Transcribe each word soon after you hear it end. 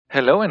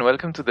Hello and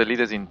welcome to the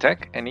Leaders in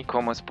Tech and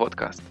E-commerce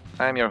podcast.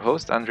 I am your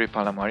host, Andrei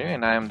Palamario,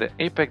 and I am the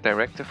APEC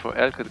Director for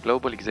Elkut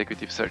Global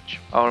Executive Search.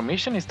 Our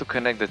mission is to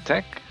connect the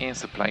tech in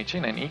supply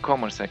chain and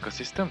e-commerce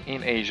ecosystem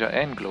in Asia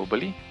and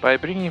globally by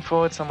bringing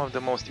forward some of the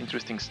most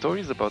interesting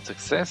stories about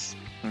success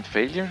and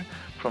failure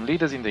from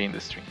leaders in the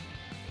industry.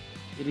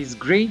 It is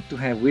great to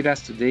have with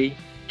us today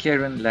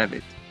Karen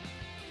Levitt.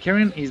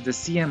 Karen is the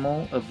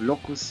CMO of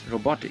Locus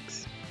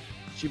Robotics.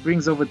 She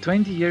brings over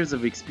 20 years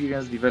of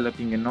experience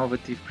developing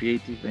innovative,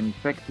 creative, and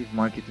effective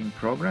marketing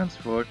programs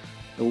for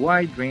a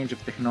wide range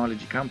of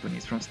technology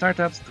companies, from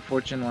startups to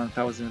Fortune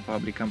 1000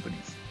 public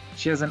companies.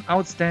 She has an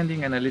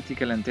outstanding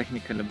analytical and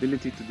technical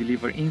ability to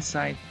deliver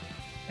insight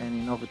and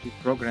innovative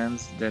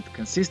programs that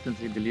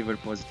consistently deliver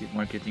positive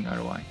marketing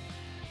ROI.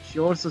 She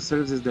also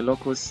serves as the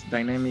Locus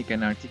dynamic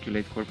and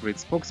articulate corporate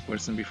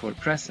spokesperson before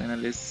press,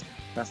 analysts,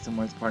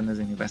 customers, partners,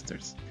 and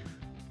investors.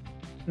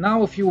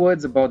 Now a few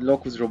words about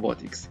Locus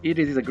Robotics. It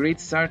is a great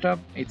startup.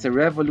 It's a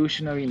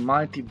revolutionary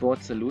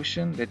multi-bot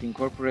solution that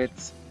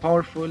incorporates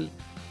powerful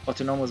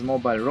autonomous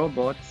mobile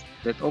robots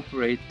that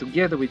operate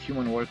together with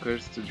human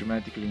workers to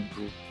dramatically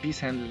improve piece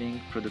handling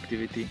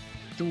productivity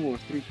 2 or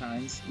 3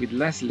 times with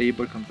less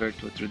labor compared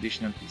to a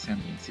traditional piece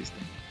handling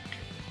system.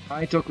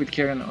 I talk with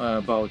Karen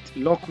about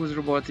Locus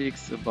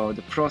Robotics, about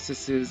the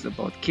processes,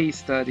 about case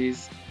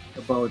studies,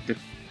 about the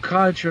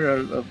culture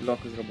of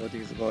Locus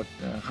Robotics, about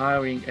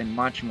hiring, and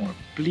much more.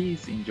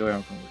 Please enjoy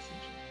our conversation.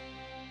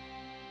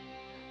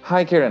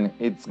 Hi, Karen.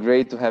 It's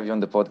great to have you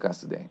on the podcast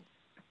today.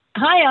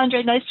 Hi,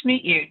 Andre. Nice to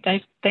meet you.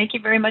 Thank you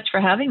very much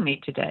for having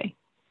me today.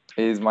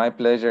 It is my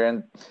pleasure.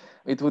 And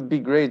it would be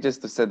great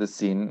just to set the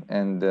scene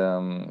and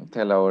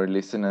tell our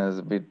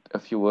listeners a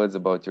few words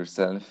about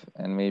yourself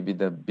and maybe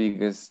the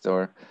biggest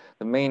or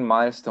the main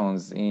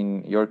milestones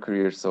in your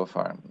career so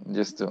far,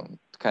 just to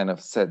kind of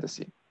set the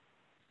scene.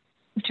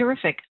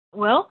 Terrific.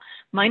 Well,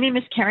 my name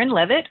is Karen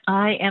Levitt.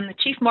 I am the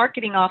Chief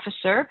Marketing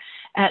Officer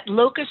at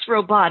Locus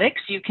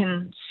Robotics. You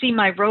can see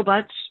my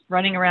robots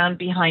running around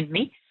behind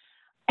me.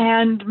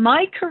 And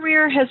my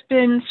career has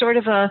been sort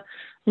of a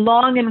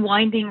long and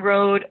winding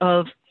road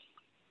of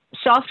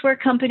software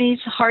companies,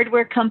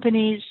 hardware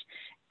companies,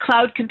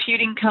 cloud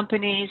computing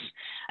companies.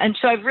 And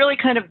so I've really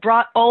kind of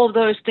brought all of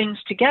those things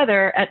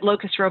together at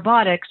Locus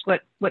Robotics.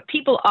 What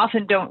people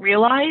often don't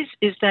realize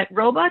is that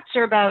robots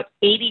are about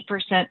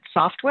 80%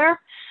 software.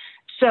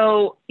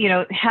 So,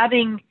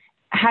 having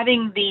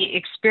the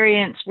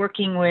experience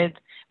working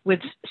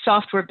with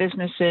software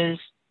businesses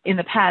in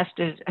the past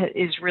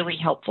is really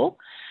helpful.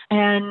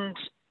 And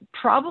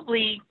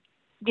probably,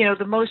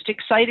 the most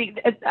exciting,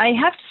 I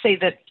have to say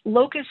that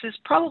Locus is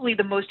probably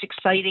the most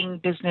exciting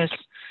business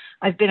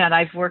I've been at.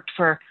 I've worked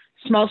for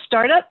small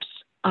startups.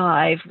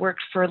 I've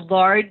worked for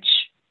large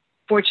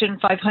Fortune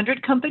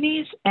 500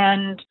 companies,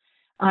 and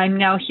I'm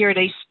now here at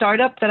a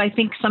startup that I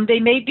think someday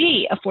may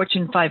be a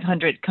Fortune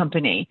 500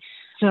 company.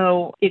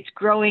 So it's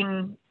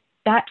growing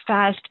that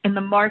fast, and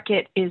the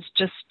market is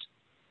just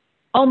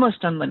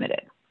almost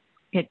unlimited.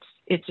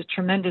 It's a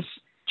tremendous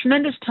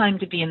time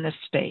to be in this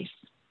space.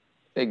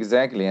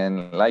 Exactly.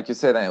 And like you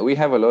said, we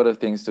have a lot of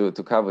things to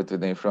cover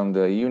today, from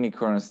the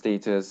unicorn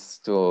status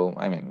to,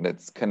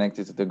 that's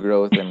connected to the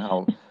growth and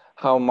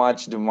how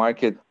much the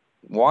market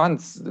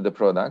wants the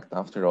product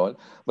after all.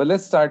 But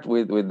let's start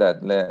with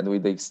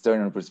the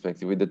external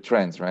perspective, with the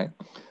trends, right?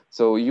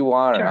 So you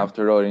are, Sure.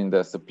 After all, in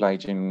the supply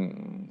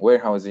chain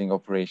warehousing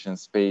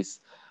operations space.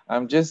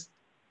 I'm just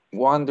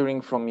wondering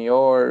from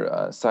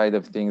your side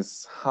of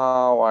things,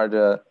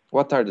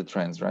 what are the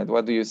trends, right?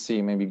 What do you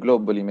see maybe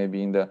globally,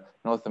 maybe in the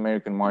North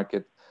American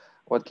market?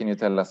 What can you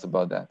tell us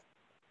about that?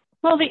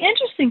 Well, the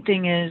interesting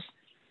thing is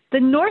the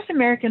North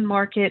American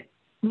market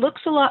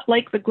looks a lot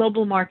like the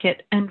global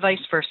market and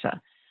vice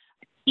versa.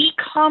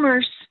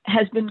 E-commerce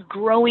has been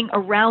growing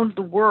around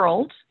the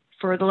world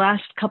for the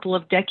last couple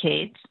of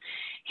decades.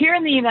 Here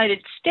in the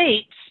United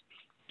States,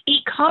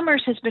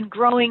 e-commerce has been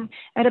growing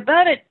at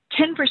about a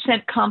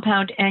 10%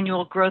 compound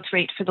annual growth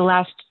rate for the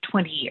last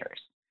 20 years.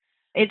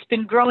 It's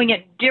been growing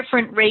at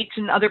different rates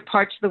in other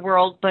parts of the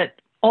world, but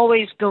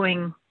always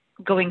going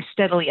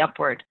steadily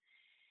upward.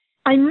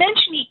 I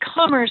mention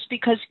e-commerce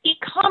because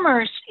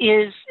e-commerce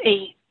is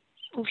a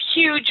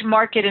huge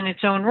market in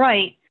its own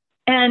right,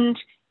 and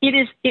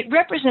it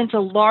represents a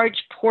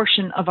large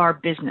portion of our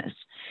business.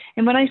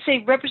 And when I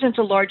say represents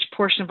a large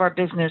portion of our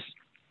business,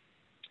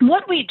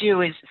 what we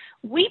do is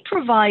we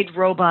provide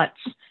robots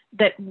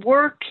that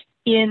work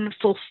in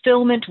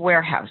fulfillment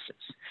warehouses.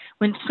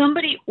 When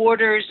somebody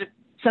orders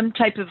some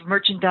type of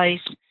merchandise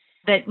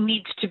that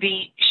needs to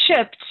be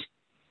shipped,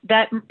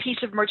 that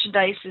piece of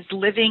merchandise is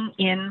living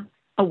in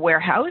a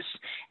warehouse.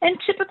 And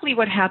typically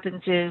what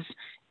happens is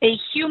a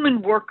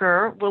human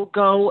worker will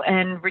go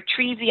and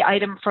retrieve the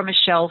item from a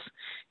shelf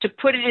to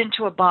put it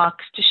into a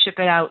box to ship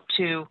it out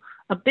to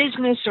a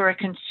business or a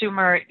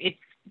consumer. It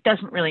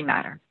doesn't really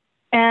matter.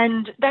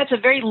 And that's a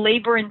very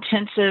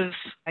labor-intensive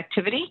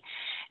activity.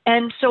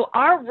 And so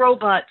our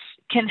robots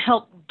can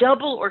help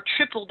double or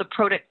triple the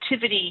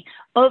productivity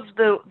of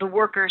the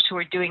workers who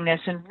are doing this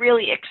and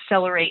really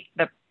accelerate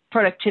the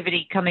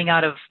productivity coming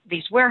out of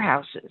these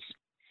warehouses.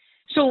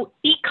 So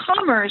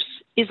e-commerce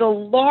is a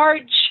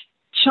large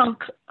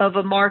chunk of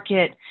a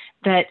market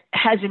that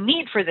has a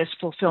need for this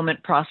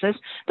fulfillment process,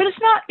 but it's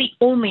not the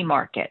only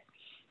market.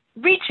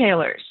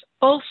 Retailers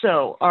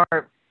also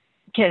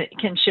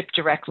can ship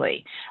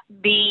directly.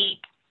 The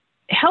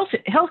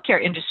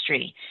healthcare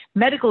industry,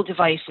 medical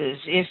devices,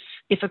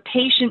 if a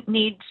patient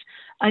needs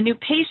a new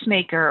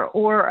pacemaker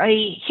or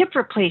a hip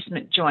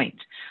replacement joint,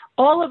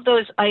 all of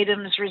those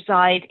items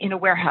reside in a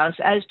warehouse,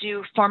 as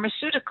do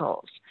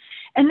pharmaceuticals.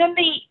 And then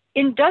the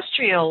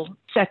industrial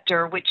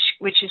sector,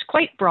 which is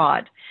quite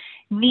broad,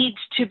 needs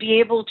to be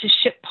able to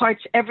ship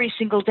parts every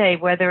single day,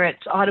 whether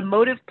it's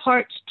automotive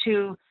parts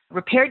to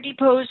repair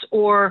depots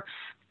or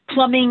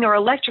plumbing or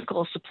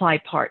electrical supply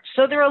parts.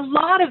 So there are a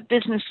lot of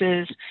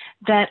businesses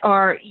that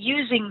are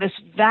using this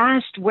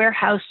vast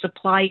warehouse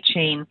supply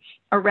chain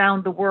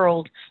around the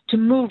world to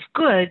move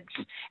goods,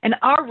 and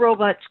our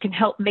robots can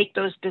help make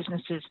those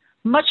businesses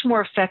much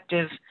more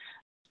effective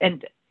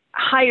and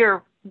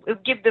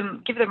give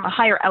them a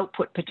higher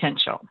output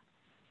potential.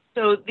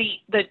 So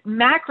the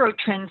macro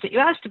trends that you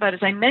asked about,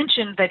 as I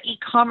mentioned, that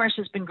e-commerce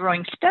has been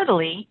growing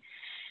steadily,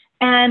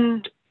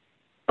 and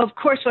of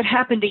course, what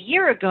happened a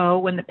year ago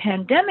when the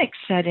pandemic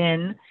set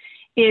in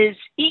is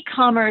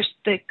e-commerce,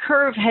 the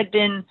curve had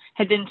been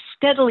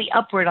steadily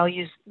upward. I'll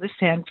use this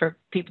hand for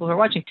people who are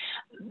watching.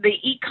 The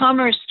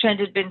e-commerce trend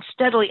had been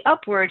steadily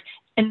upward,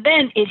 and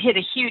then it hit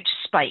a huge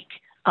spike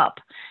up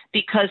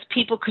because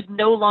people could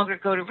no longer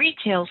go to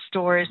retail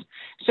stores.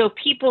 So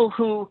people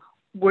who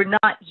were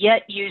not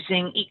yet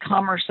using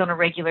e-commerce on a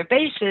regular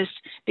basis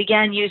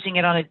began using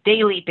it on a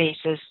daily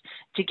basis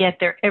to get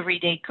their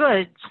everyday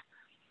goods.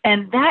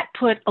 And that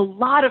put a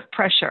lot of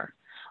pressure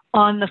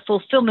on the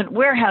fulfillment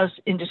warehouse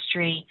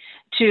industry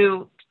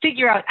to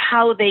figure out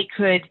how they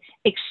could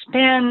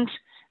expand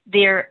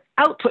their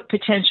output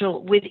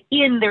potential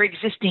within their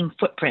existing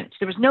footprints.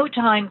 There was no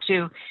time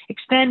to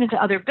expand into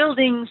other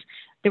buildings.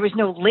 There was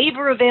no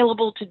labor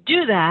available to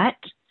do that.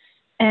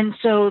 And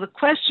so the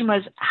question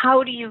was,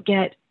 how do you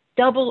get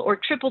double or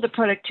triple the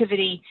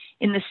productivity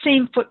in the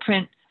same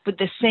footprint with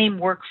the same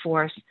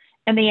workforce?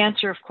 And the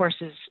answer, of course,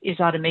 is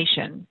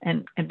automation.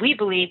 And we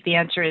believe the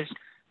answer is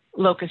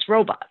Locus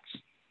robots.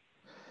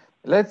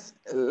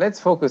 Let's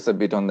focus a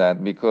bit on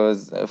that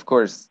because, of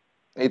course,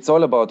 it's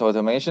all about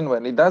automation.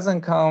 When it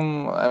doesn't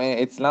come,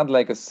 it's not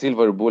like a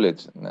silver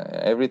bullet.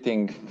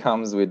 Everything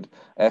comes with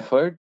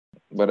effort.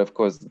 But of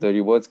course, the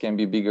rewards can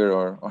be bigger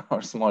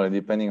or smaller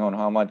depending on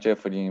how much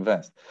effort you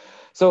invest.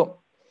 So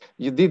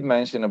you did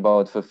mention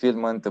about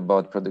fulfillment,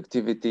 about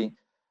productivity.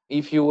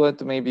 If you were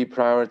to maybe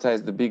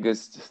prioritize the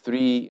biggest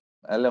three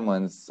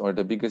elements or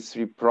the biggest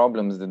three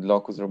problems that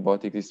Locus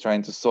Robotics is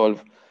trying to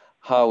solve,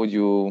 how would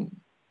you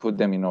put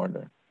them in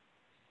order?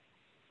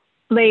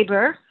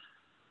 Labor,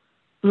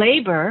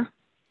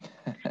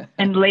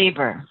 and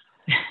labor.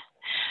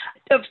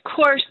 Of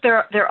course,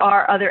 there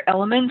are other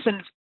elements,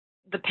 and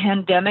the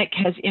pandemic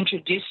has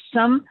introduced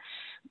some,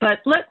 but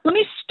let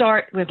me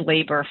start with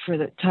labor for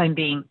the time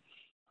being.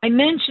 I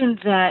mentioned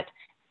that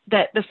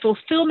the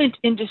fulfillment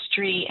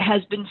industry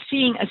has been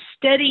seeing a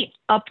steady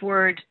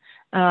upward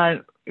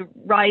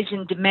rise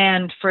in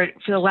demand for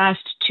the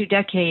last 2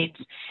 decades,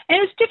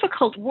 and it's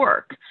difficult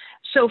work.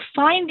 So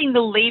finding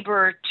the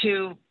labor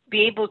to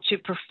be able to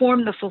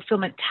perform the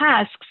fulfillment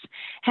tasks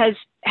has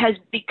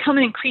become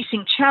an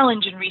increasing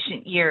challenge in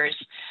recent years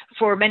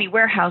for many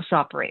warehouse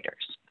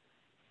operators.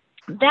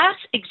 That's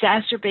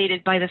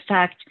exacerbated by the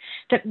fact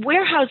that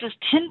warehouses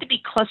tend to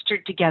be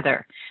clustered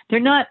together. They're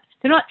not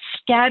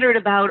scattered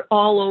about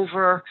all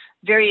over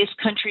various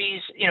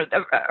countries,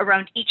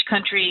 around each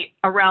country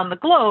around the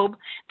globe.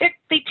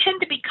 They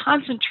tend to be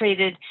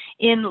concentrated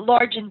in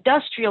large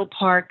industrial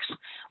parks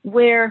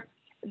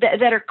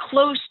that are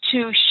close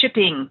to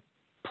shipping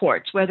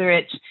ports, whether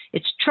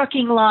it's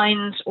trucking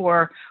lines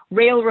or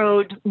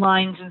railroad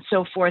lines and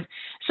so forth.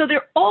 So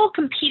they're all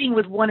competing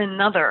with one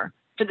another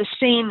for the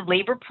same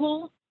labor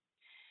pool.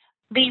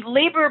 The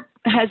labor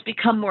has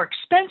become more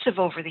expensive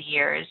over the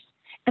years.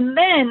 And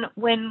then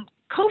when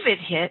COVID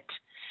hit,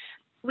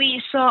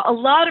 we saw a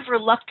lot of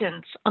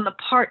reluctance on the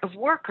part of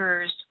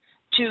workers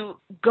to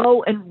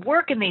go and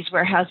work in these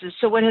warehouses.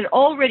 So what had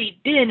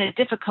already been a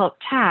difficult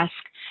task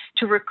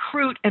to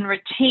recruit and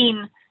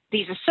retain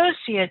these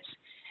associates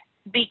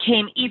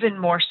became even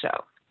more so.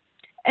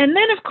 And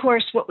then, of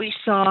course, what we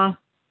saw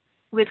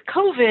with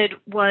COVID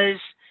was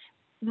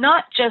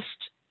not just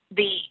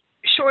the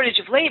shortage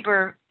of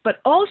labor, but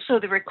also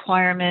the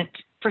requirement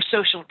for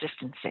social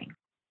distancing.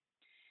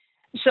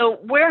 So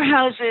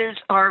warehouses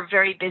are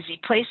very busy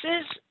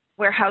places.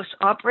 Warehouse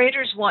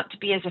operators want to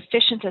be as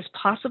efficient as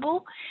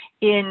possible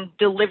in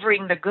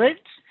delivering the goods.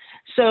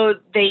 So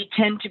they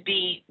tend to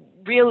be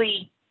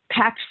really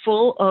packed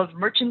full of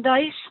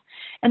merchandise.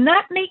 And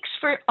that makes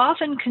for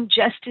often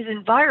congested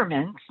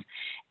environments.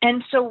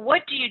 And so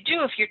what do you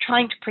do if you're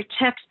trying to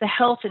protect the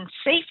health and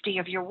safety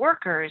of your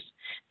workers?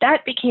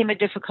 That became a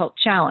difficult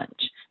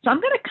challenge. So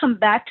I'm going to come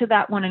back to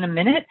that one in a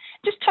minute,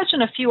 just touch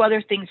on a few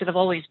other things that have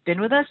always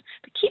been with us,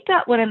 but keep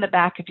that one in the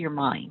back of your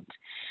mind.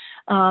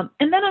 And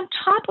then on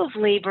top of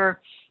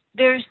labor,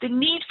 there's the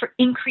need for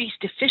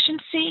increased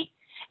efficiency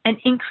and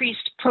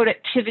increased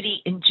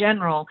productivity in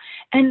general.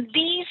 And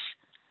these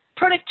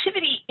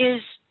productivity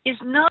is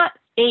not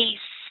a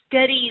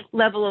steady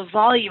level of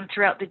volume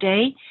throughout the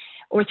day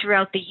or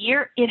throughout the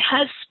year. It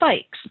has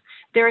spikes.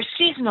 There are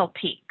seasonal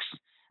peaks,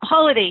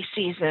 holiday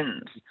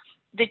seasons,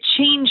 the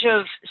change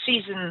of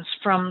seasons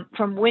from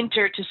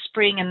winter to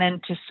spring and then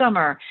to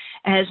summer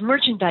as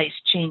merchandise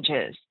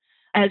changes,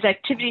 as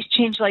activities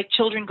change like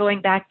children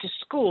going back to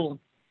school.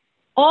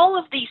 All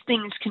of these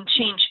things can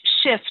change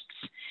shifts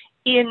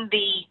in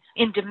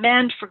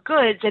demand for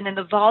goods and in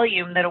the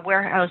volume that a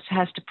warehouse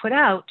has to put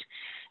out.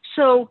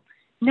 So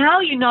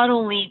now you not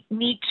only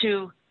need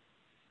to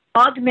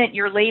augment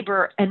your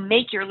labor and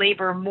make your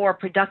labor more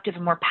productive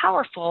and more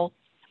powerful,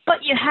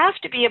 but you have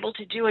to be able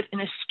to do it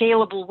in a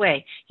scalable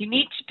way. You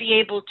need to be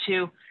able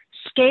to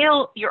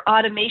scale your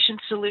automation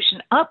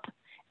solution up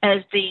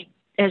as the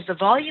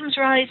volumes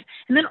rise,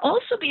 and then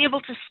also be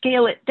able to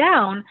scale it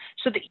down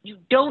so that you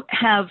don't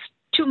have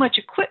too much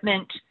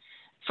equipment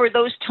for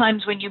those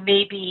times when you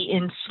may be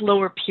in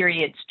slower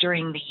periods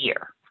during the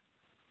year.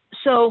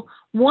 So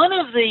one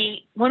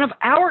of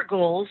our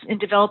goals in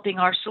developing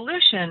our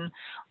solution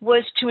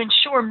was to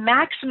ensure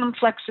maximum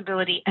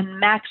flexibility and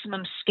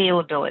maximum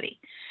scalability.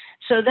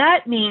 So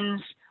that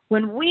means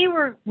when we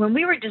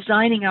were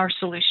designing our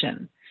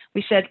solution,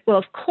 we said, well,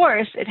 of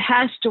course, it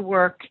has to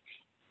work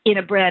in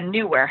a brand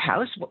new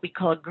warehouse, what we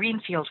call a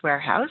greenfield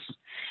warehouse,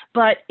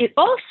 but it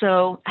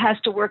also has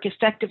to work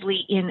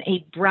effectively in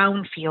a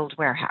brownfield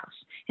warehouse,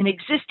 an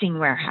existing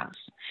warehouse,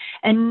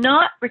 and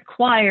not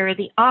require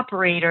the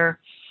operator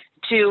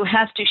to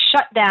have to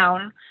shut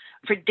down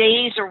for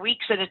days or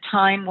weeks at a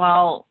time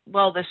while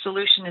the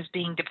solution is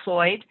being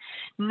deployed,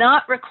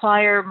 not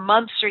require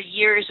months or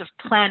years of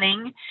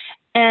planning,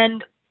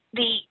 and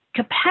the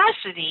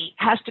capacity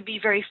has to be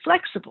very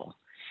flexible.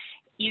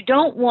 You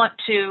don't want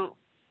to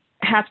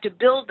have to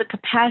build the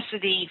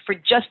capacity for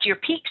just your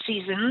peak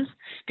seasons,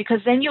 because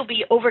then you'll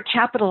be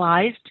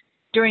overcapitalized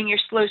during your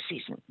slow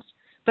seasons.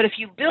 But if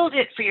you build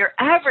it for your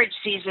average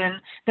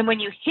season, then when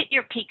you hit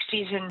your peak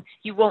season,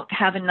 you won't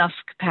have enough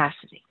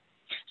capacity.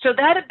 So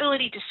that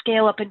ability to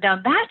scale up and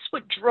down, that's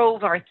what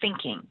drove our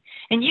thinking.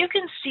 And you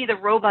can see the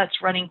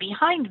robots running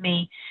behind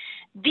me.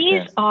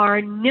 These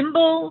are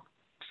nimble,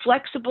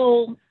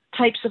 flexible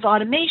types of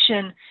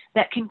automation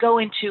that can go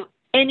into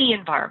any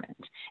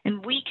environment.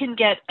 And we can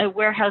get a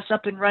warehouse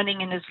up and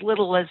running in as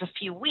little as a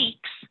few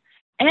weeks.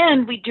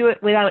 And we do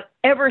it without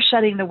ever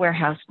shutting the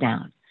warehouse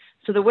down.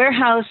 So the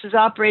warehouse is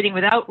operating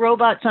without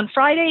robots on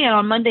Friday, and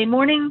on Monday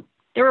morning,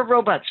 there are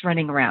robots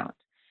running around.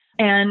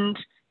 And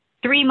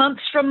 3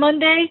 months from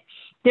Monday,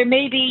 there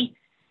may be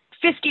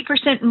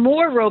 50%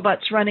 more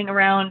robots running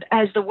around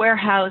as the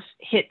warehouse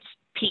hits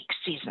peak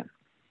season.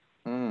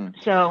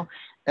 So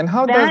and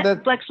how that does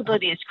that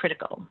flexibility is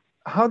critical.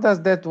 How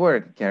does that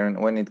work, Karen,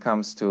 when it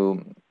comes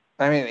to,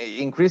 I mean,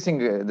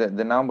 increasing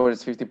the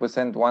numbers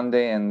 50% one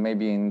day and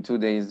maybe in 2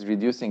 days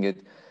reducing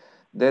it?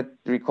 That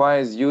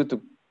requires you to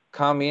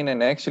come in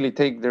and actually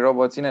take the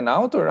robots in and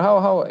out, or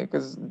how?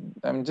 Because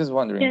I'm just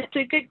wondering. It's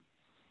a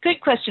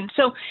good question.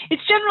 So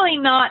it's generally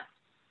not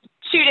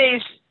 2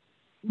 days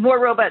more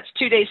robots,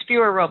 2 days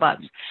fewer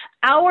robots.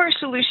 Our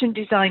solution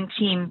design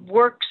team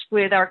works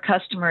with our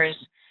customers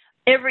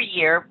every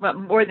year, but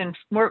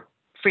more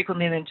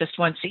frequently than just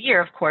once a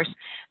year, of course.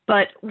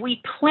 But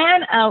we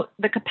plan out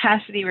the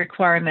capacity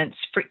requirements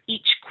for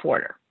each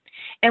quarter,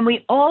 and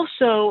we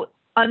also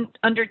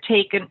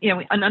undertake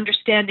an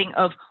understanding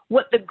of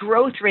what the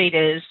growth rate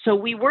is. So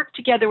we work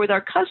together with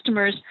our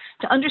customers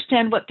to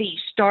understand what the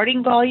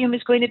starting volume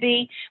is going to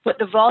be, what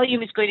the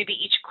volume is going to be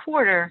each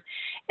quarter.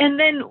 And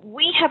then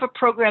we have a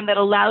program that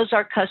allows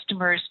our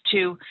customers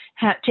to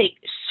take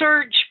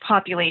surge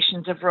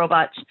populations of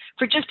robots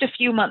for just a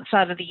few months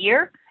out of the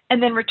year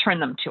and then return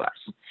them to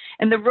us.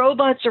 And the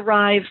robots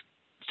arrive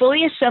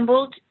fully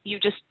assembled. You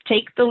just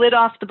take the lid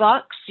off the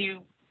box,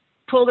 you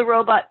pull the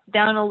robot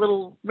down a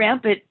little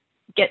ramp,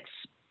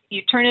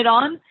 you turn it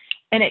on,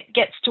 and it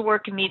gets to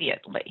work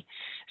immediately.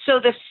 So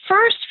the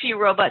first few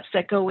robots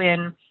that go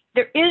in,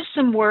 there is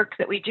some work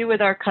that we do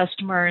with our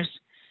customers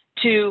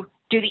to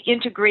do the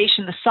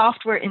integration, the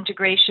software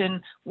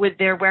integration with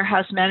their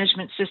warehouse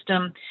management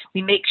system.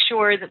 We make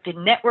sure that the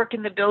network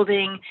in the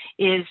building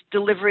is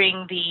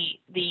delivering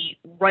the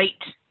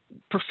right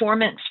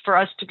performance for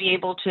us to be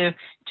able to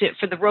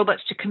for the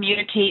robots to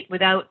communicate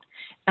without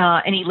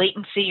any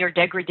latency or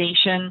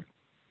degradation.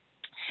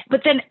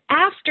 But then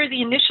after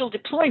the initial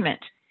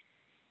deployment,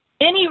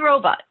 any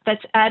robot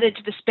that's added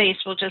to the space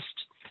will just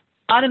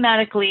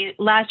automatically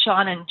latch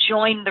on and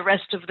join the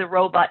rest of the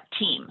robot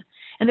team.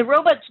 And the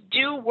robots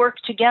do work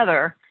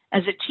together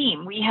as a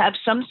team. We have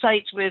some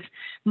sites with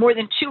more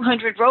than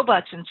 200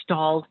 robots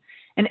installed,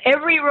 and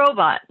every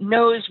robot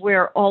knows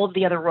where all of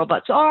the other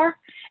robots are,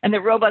 and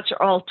the robots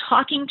are all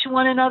talking to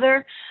one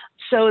another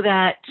so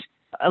that,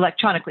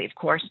 electronically, of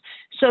course,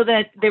 so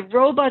that the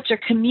robots are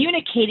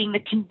communicating the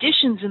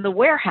conditions in the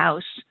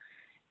warehouse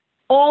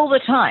all the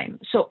time.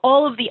 So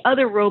all of the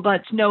other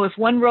robots know if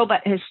one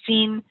robot has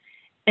seen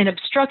an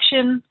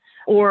obstruction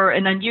or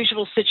an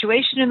unusual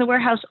situation in the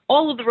warehouse,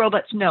 all of the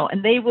robots know,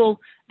 and they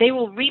will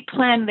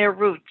replan their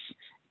routes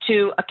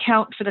to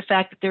account for the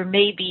fact that there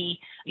may be,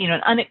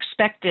 an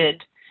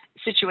unexpected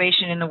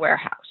situation in the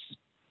warehouse.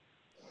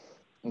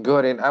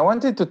 Got it. I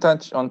wanted to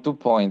touch on 2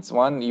 points.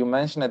 One, you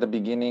mentioned at the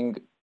beginning,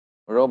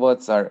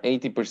 robots are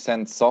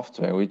 80%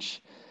 software,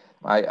 which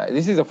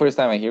this is the first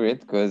time I hear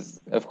it,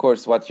 because of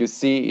course what you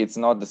see, it's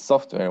not the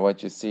software.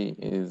 What you see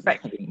is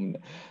right.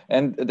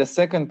 And the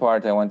second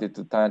part I wanted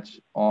to touch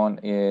on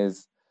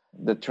is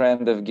the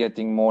trend of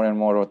getting more and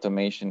more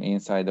automation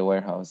inside the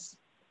warehouse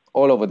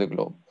all over the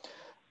globe.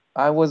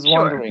 I was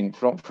wondering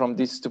from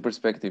these two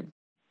perspectives,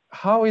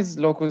 how is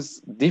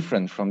Locus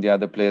different from the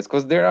other players?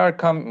 Because there are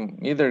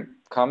either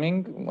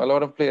coming a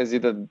lot of players,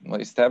 either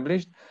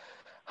established.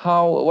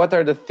 What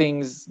are the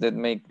things that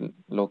make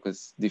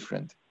Locus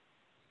different?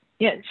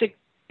 Yeah,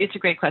 it's a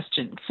great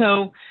question.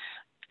 So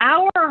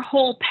our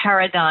whole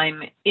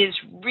paradigm is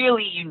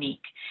really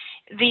unique.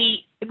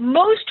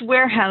 Most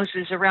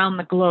warehouses around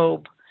the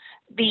globe,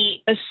 the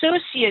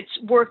associates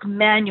work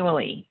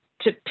manually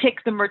to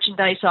pick the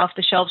merchandise off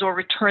the shelves or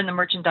return the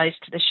merchandise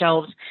to the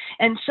shelves.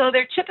 And so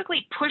they're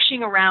typically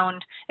pushing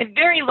around a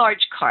very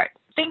large cart.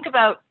 Think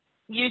about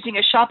using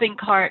a shopping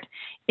cart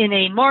in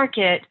a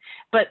market,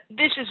 but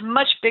this is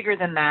much bigger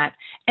than that.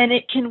 And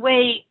it can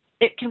weigh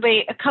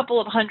a couple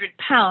of 100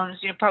 pounds,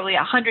 probably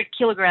 100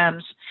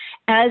 kilograms.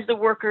 As the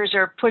workers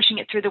are pushing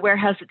it through the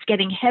warehouse, it's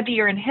getting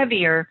heavier and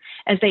heavier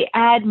as they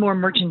add more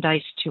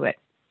merchandise to it.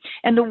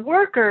 And the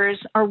workers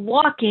are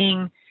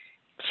walking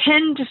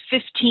 10 to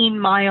 15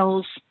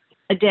 miles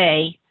a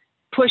day,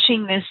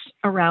 pushing this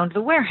around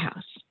the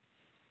warehouse.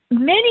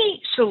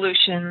 Many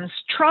solutions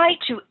try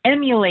to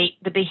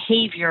emulate the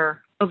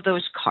behavior of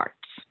those carts.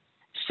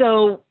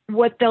 So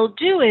what they'll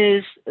do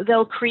is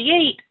they'll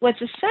create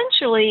what's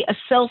essentially a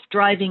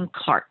self-driving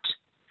cart.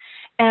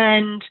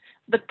 And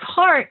the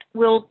cart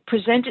will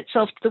present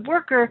itself to the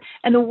worker,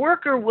 and the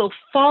worker will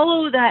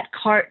follow that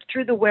cart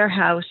through the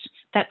warehouse,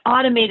 that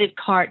automated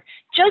cart,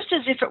 just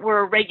as if it were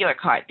a regular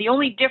cart. The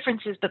only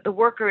difference is that the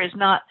worker is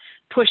not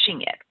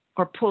pushing it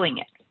or pulling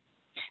it.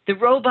 The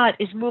robot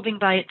is moving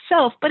by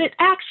itself, but it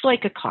acts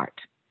like a cart.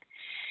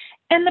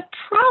 And the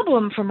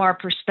problem from our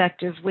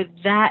perspective with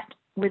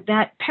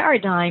that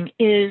paradigm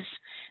is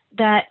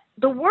that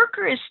the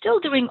worker is still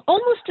doing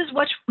almost as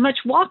much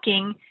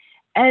walking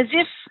as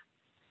if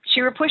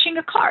she were pushing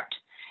a cart.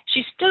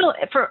 She's still,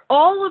 for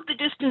all of the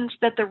distance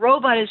that the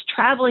robot is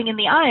traveling in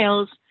the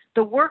aisles,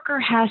 the worker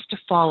has to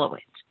follow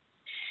it.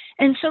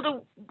 And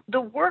so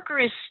the worker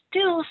is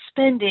still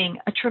spending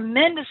a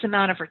tremendous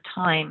amount of her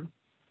time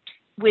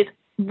with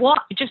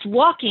just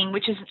walking,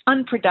 which is an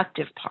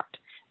unproductive part.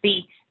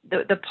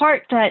 The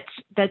part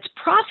that's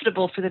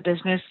profitable for the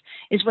business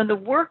is when the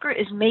worker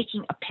is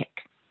making a pick.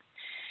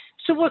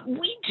 So what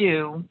we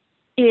do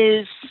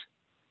is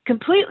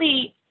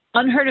completely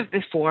unheard of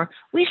before.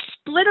 We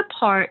split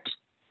apart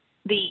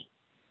the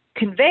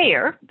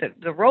conveyor,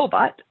 the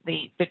robot,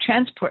 the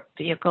transport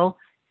vehicle,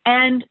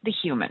 and the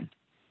human.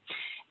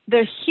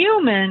 The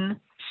human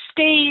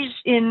stays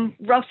in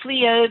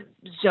roughly a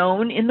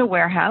zone in the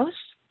warehouse,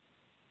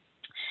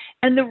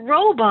 and the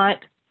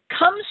robot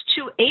comes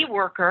to a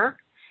worker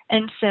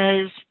and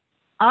says,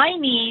 I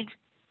need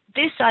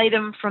this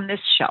item from this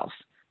shelf.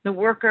 The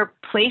worker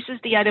places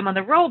the item on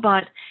the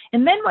robot,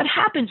 and then what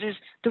happens is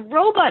the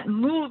robot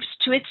moves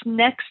to its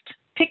next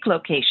pick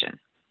location.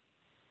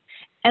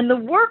 And the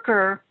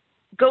worker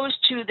goes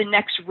to the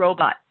next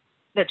robot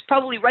that's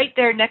probably right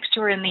there next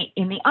to her in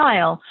the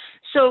aisle.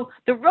 So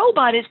the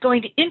robot is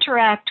going to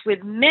interact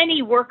with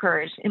many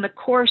workers in the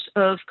course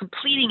of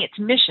completing its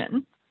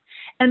mission,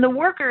 and the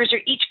workers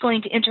are each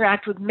going to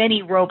interact with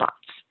many robots.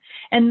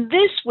 And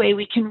this way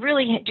we can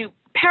really do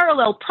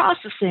parallel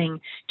processing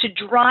to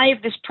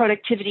drive this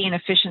productivity and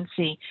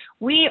efficiency.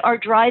 We are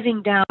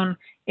driving down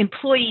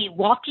employee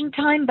walking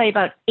time by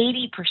about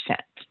 80%.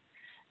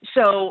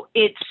 So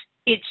it's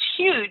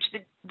huge,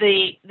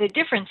 the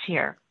difference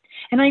here.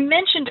 And I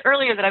mentioned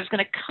earlier that I was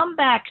going to come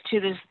back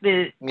to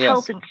the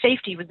health and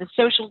safety with the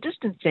social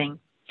distancing.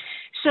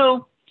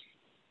 So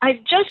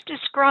I've just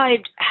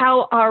described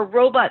how our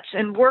robots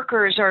and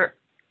workers are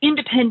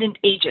independent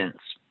agents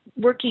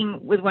working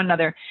with one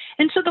another.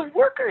 And so the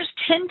workers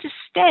tend to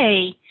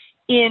stay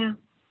in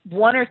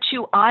one or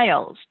two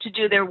aisles to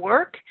do their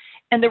work,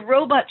 and the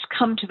robots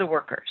come to the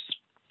workers.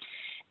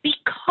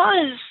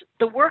 Because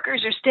the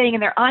workers are staying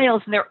in their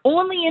aisles and they're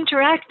only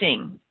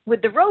interacting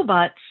with the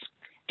robots,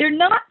 they're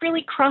not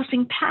really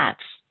crossing paths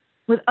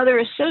with other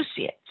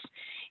associates.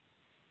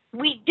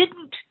 We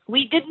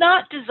did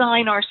not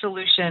design our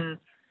solution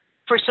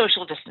for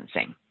social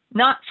distancing,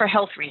 not for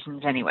health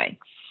reasons anyway.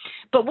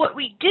 But what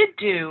we did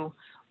do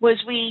was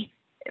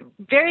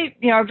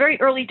our very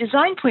early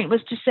design point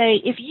was to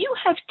say, if you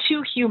have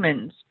two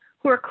humans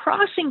who are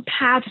crossing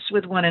paths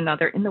with one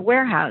another in the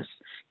warehouse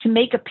to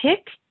make a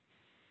pick,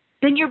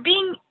 then you're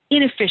being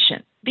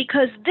inefficient.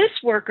 because this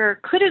worker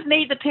could have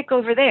made the pick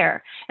over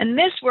there, and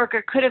this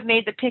worker could have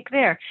made the pick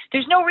there.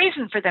 There's no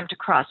reason for them to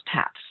cross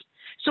paths.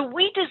 So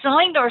we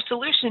designed our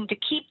solution to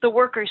keep the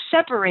workers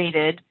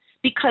separated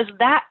because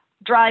that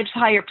drives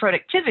higher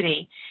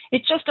productivity.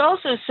 It just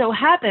also so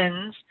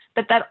happens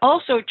that that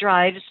also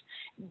drives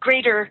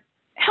greater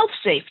health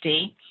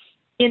safety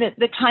in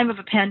the time of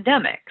a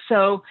pandemic.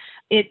 So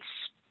it's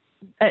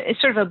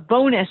sort of a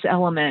bonus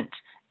element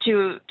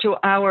to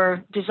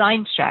our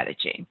design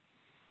strategy.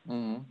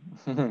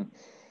 Mm-hmm.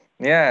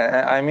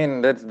 Yeah, I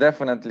mean, that's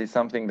definitely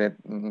something that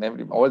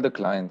all the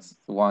clients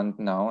want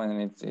now,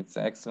 and it's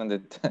excellent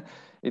that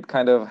it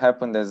kind of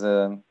happened as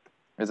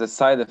a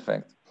side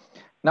effect.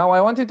 Now,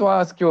 I wanted to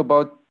ask you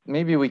about,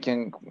 maybe we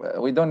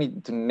don't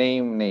need to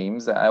name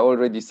names. I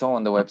already saw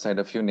on the website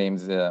a few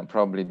names,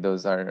 probably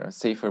those are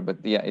safer, but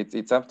yeah,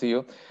 it's up to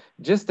you.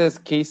 Just as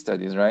case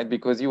studies, right?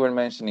 Because you were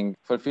mentioning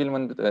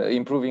fulfillment,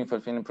 improving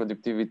fulfillment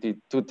productivity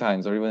 2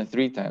 times or even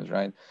 3 times,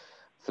 right?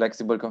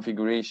 Flexible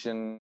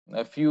configuration,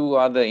 a few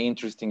other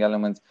interesting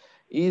elements.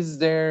 Is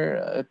there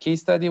a case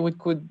study we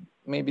could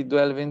maybe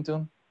delve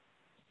into?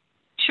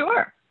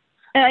 Sure.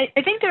 I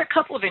think there are a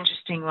couple of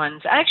interesting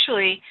ones.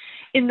 Actually,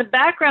 in the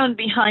background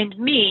behind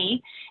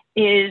me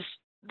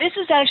this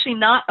is actually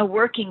not a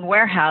working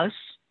warehouse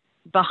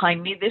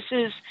behind me. This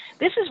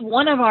is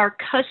one of our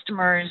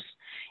customers'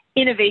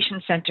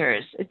 innovation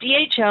centers.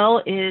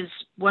 DHL is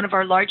one of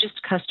our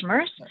largest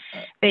customers.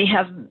 They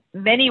have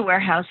many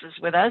warehouses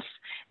with us,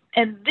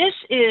 and this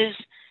is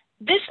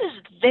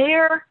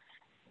their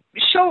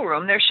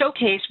showroom, their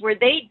showcase, where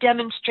they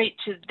demonstrate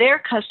to their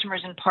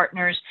customers and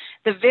partners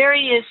the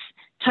various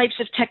types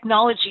of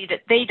technology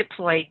that they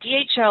deploy.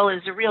 DHL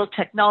is a real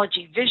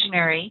technology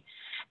visionary,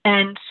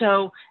 and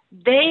so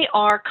they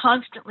are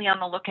constantly on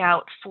the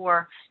lookout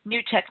for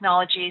new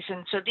technologies.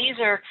 And so these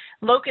are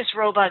Locus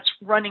robots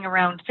running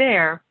around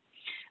there.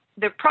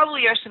 There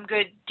probably are some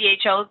good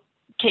DHL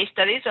case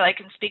studies that I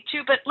can speak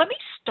to, but let me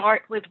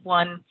start with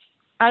one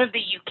out of the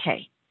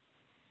UK.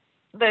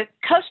 The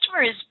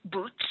customer is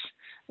Boots,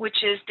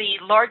 which is the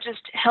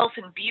largest health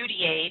and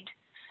beauty aid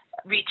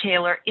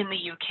retailer in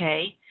the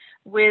UK,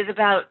 with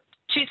about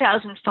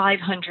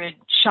 2,500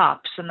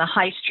 shops in the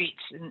high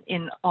streets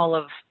in all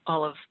of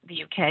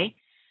the UK.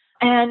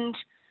 And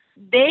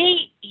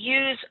they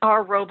use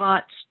our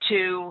robots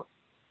to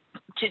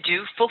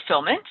do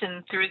fulfillment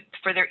and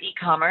for their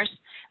e-commerce.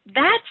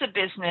 That's a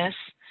business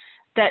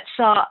that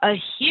saw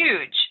a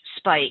huge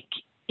spike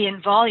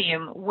in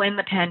volume when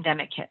the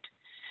pandemic hit.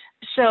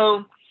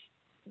 So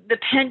the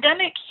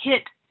pandemic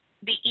hit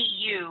the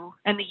EU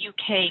and the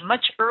UK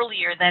much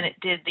earlier than it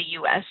did the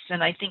US,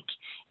 and I think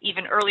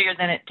even earlier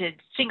than it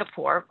did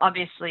Singapore.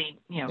 Obviously,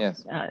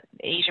 Yes.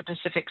 Asia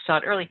Pacific saw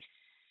it early.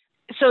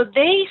 So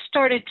they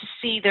started to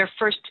see their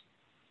first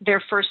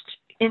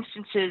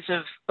instances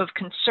of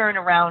concern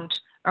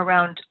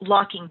around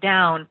locking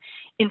down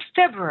in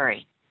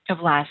February of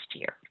last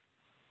year.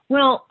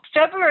 Well,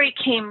 February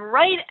came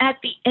right at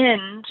the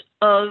end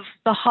of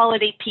the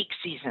holiday peak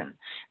season.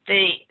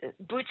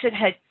 Boots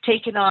had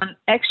taken on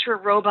extra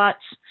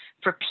robots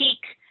for peak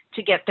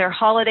to get their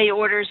holiday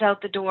orders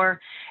out the door,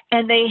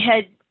 and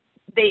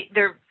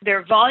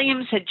their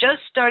volumes had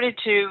just started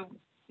to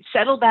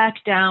settle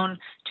back down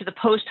to the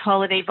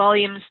post-holiday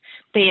volumes.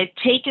 They had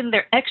taken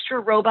their extra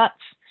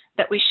robots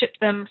that we shipped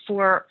them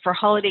for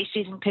holiday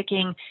season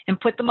picking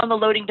and put them on the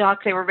loading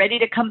dock. They were ready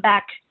to come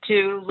back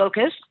to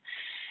Locus.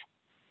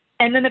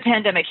 And then the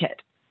pandemic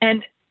hit.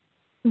 And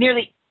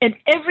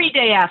every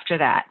day after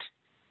that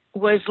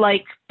was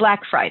like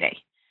Black Friday.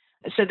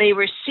 So they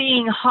were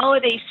seeing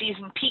holiday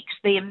season peaks.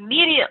 They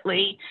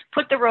immediately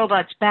put the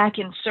robots back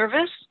in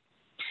service.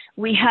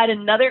 We had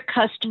another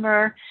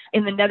customer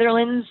in the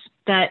Netherlands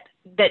that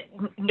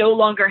no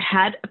longer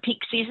had a peak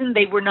season.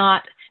 They were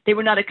not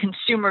a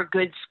consumer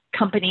goods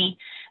company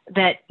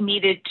that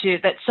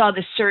saw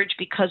the surge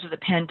because of the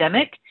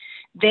pandemic.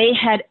 They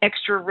had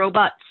extra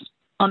robots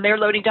on their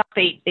loading dock.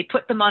 They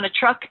put them on a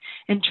truck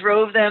and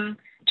drove them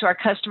to our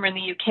customer in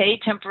the UK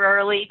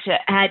temporarily to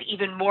add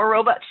even more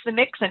robots to the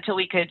mix until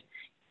we could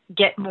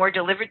get more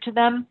delivered to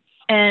them.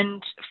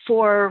 And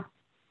for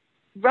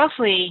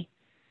roughly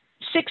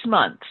 6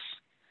 months,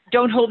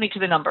 don't hold me to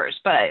the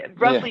numbers, but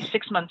roughly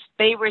 6 months,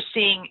 they were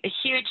seeing a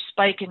huge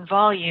spike in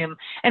volume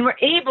and were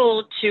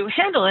able to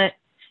handle it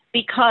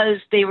because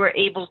they were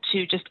able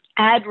to just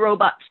add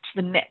robots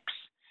to the mix.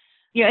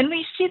 And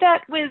we see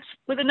that with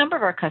a number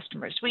of our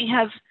customers. We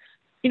have,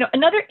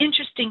 another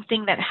interesting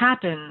thing that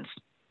happens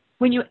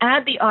when you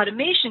add the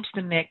automation to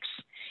the mix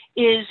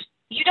is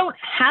you don't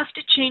have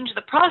to change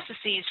the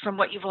processes from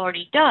what you've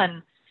already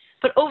done,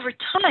 but over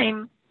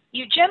time,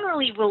 you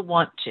generally will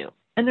want to.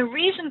 And the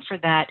reason for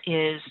that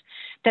is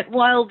that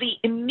while the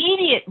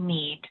immediate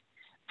need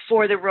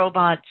for the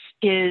robots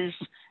is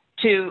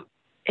to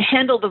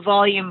handle the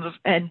volume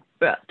and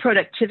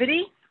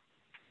productivity,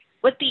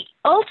 what the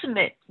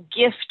ultimate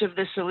gift of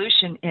the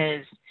solution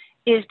is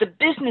the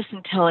business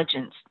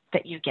intelligence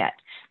that you get,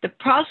 the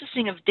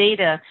processing of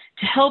data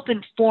to help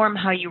inform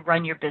how you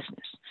run your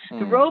business.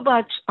 The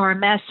robots are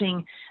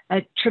amassing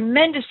a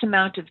tremendous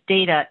amount of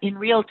data in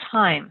real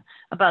time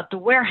about the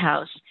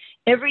warehouse,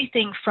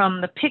 everything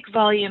from the pick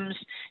volumes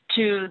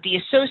to the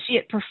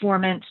associate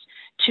performance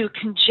to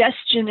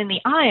congestion in the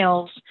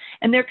aisles,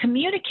 and they're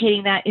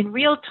communicating that in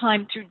real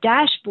time through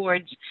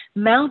dashboards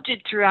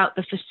mounted throughout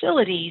the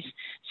facilities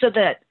so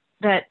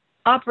that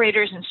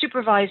operators and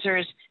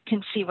supervisors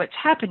can see what's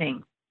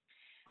happening.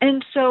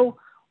 And so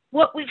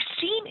what we've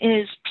seen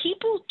is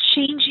people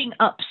changing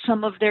up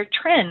some of their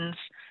trends.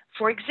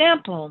 For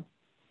example,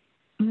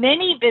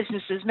 many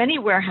businesses, many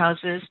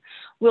warehouses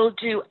will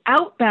do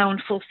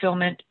outbound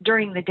fulfillment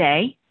during the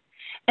day.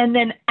 And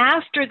then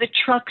after the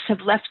trucks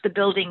have left the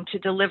building to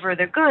deliver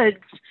their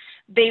goods,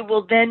 they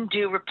will then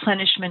do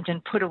replenishment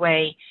and put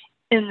away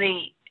in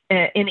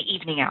the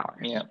evening hours.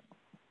 Yeah.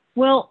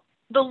 Well,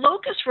 the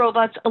Locus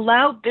robots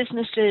allow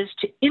businesses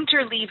to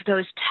interleave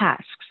those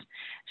tasks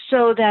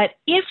so that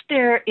if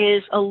there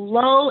is a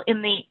lull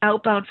in the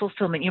outbound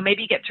fulfillment, you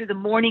maybe get through the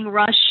morning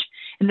rush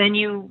and then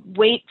you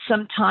wait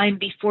some time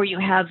before you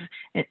have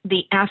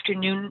the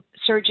afternoon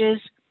surges,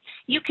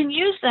 you can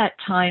use that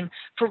time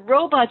for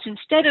robots.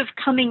 Instead of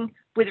coming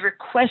with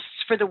requests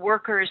for the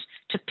workers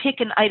to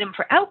pick an item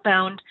for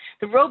outbound,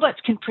 the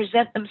robots can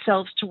present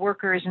themselves to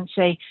workers and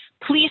say,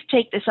 please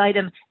take this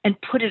item and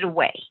put it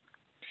away.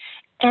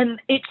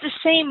 And it's the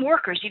same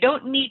workers. You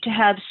don't need to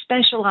have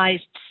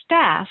specialized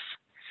staff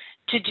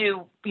to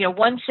do,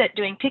 one set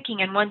doing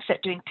picking and one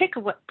set doing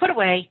put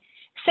away.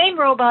 Same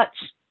robots.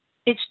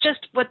 It's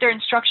just what their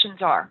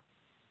instructions are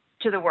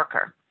to the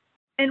worker.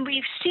 And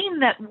we've seen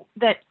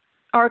that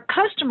our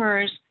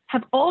customers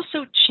have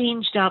also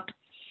changed up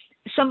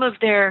some of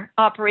their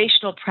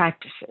operational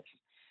practices.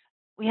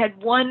 We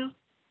had one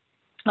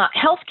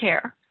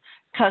healthcare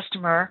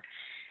customer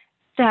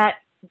that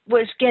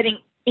was getting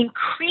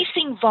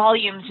increasing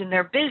volumes in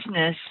their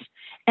business,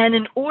 and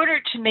in order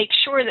to make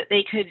sure that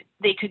they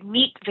could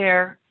meet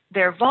their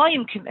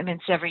volume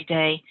commitments every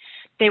day,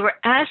 they were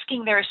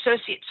asking their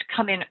associates to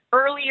come in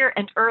earlier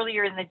and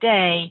earlier in the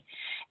day,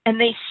 and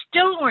they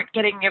still weren't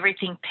getting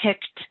everything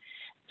picked.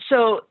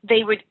 So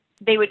they would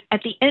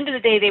at the end of the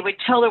day, they would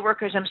tell their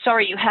workers, I'm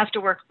sorry, you have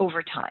to work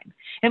overtime.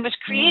 And was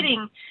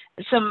creating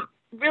some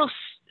real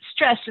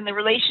stress in the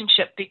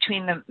relationship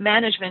between the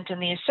management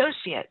and the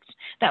associates.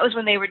 That was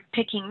when they were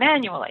picking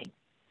manually.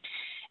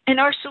 And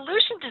our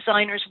solution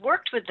designers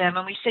worked with them,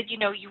 and we said, you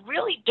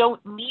really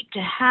don't need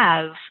to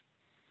have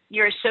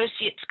your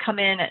associates come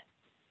in at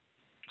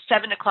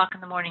 7 o'clock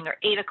in the morning or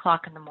 8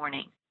 o'clock in the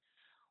morning.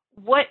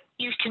 What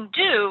you can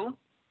do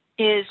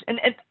is, and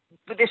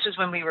this was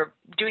when we were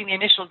doing the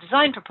initial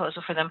design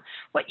proposal for them,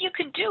 what you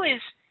can do is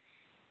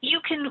you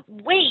can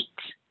wait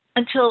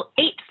until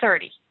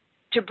 8:30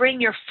 to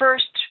bring your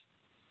first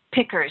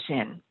pickers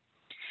in.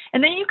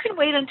 And then you can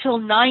wait until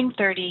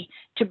 9:30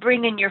 to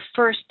bring in your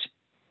first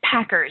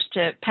packers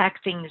to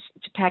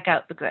pack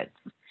out the goods.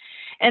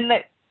 And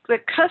the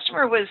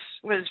customer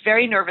was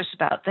very nervous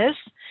about this.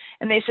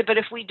 And they said, but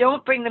if we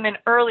don't bring them in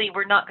early,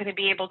 we're not going to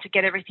be able to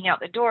get everything out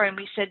the door. And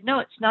we said, no,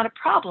 it's not a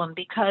problem,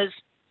 because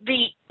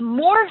the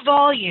more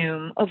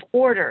volume of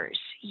orders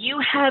you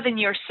have in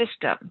your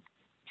system,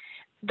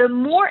 the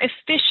more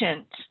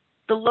efficient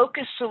the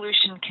Locus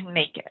solution can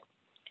make it.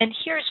 And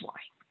here's why.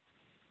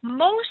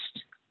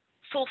 Most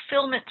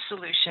fulfillment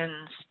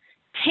solutions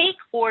take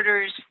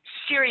orders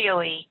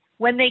serially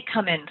when they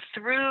come in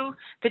through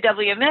the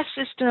WMS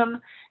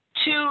system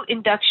to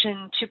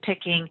induction to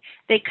picking.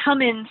 They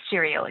come in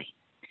serially.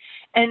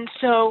 And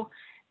so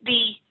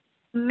the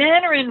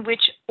manner in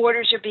which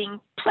orders are being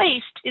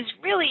placed is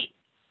really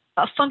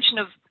a function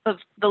of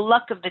the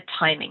luck of the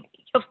timing.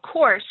 Of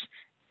course,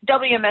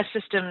 WMS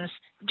systems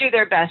do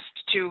their best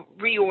to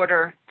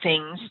reorder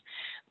things,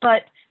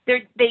 but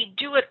they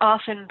do it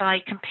often by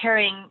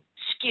comparing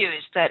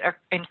SKUs that are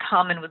in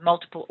common with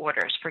multiple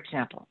orders, for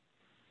example.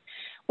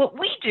 What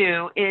we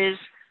do is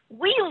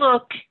we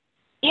look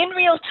in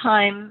real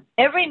time,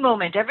 every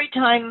moment, every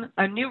time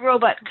a new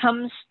robot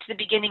comes to the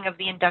beginning of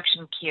the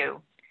induction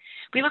queue,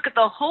 we look at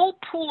the whole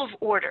pool of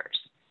orders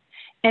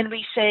and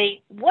we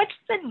say, what's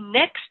the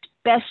next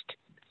best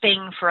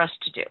thing for us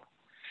to do?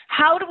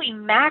 How do we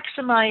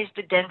maximize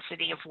the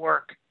density of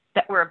work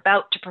that we're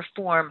about to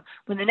perform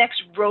when the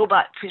next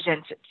robot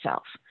presents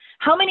itself?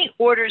 How many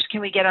orders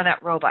can we get on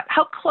that robot?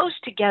 How close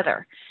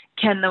together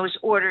can those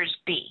orders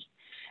be?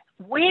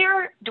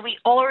 Where do we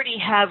already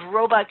have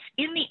robots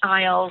in the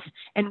aisles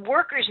and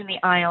workers in the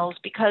aisles?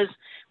 Because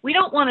we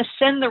don't want to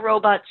send the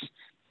robots,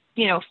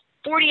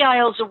 40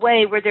 aisles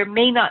away where there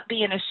may not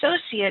be an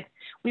associate.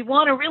 We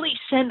want to really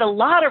send a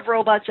lot of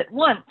robots at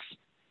once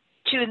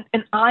to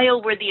an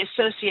aisle where the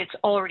associates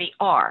already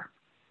are.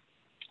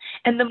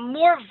 And the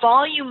more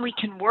volume we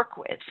can work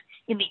with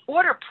in the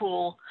order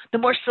pool, the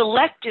more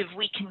selective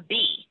we can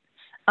be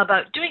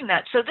about doing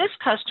that. So this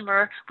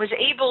customer was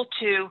able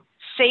to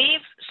save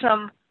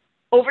some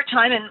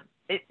overtime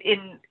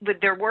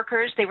with their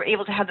workers. They were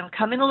able to have them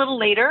come in a little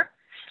later,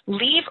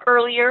 leave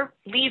earlier,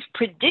 leave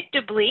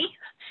predictably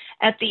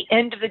at the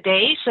end of the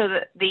day so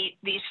that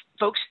these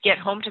folks get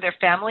home to their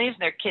families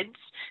and their kids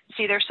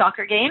see their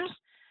soccer games.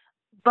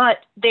 but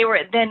they were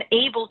then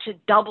able to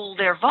double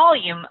their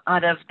volume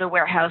out of the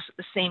warehouse at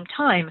the same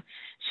time.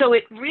 So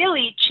it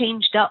really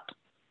changed up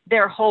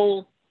their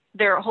whole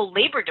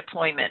labor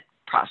deployment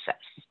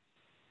process.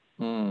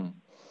 Mm.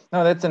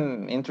 No, that's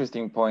an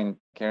interesting point,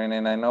 Karen.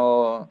 And I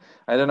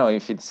don't know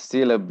if it's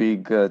still a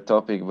big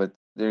topic, but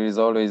there is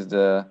always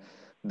the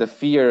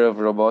fear of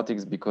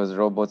robotics because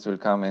robots will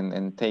come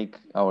and take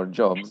our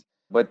jobs.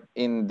 But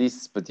in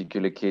this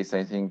particular case,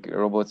 I think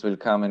robots will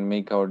come and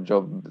make our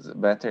jobs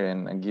better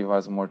and give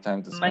us more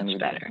time to spend Much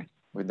better.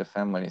 with the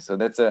family. So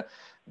that's a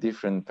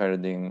different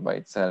paradigm by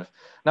itself.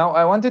 Now,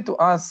 I wanted to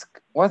ask,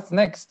 what's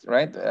next,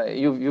 right?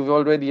 You've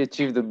already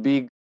achieved a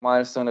big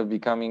milestone of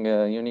becoming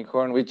a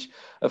unicorn, which,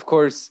 of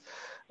course,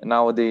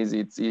 nowadays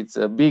it's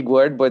a big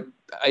word, but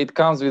it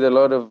comes with a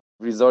lot of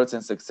results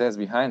and success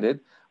behind it.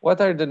 What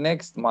are the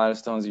next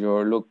milestones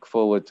you look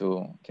forward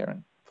to,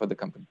 Karen, for the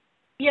company?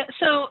 Yeah,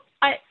 so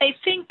I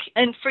think,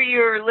 and for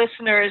your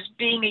listeners,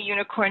 being a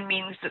unicorn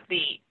means that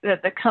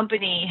the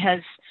company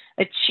has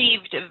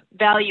achieved a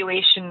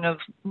valuation of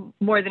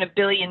more than $1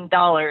 billion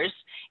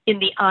in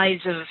the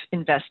eyes of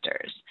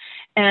investors.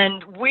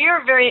 And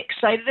we're very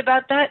excited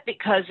about that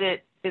because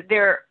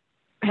there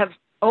have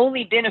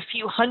only been a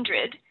few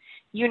hundred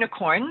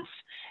unicorns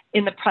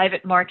in the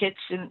private markets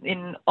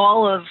in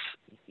all of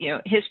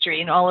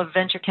history, in all of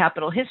venture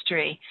capital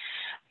history.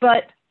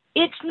 But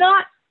it's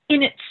not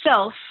in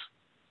itself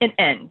an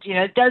end.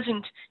 It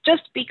doesn't,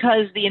 just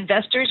because the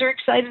investors are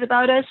excited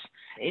about us,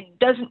 it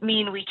doesn't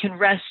mean we can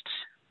rest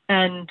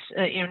and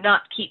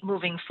not keep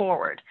moving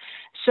forward.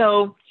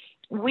 So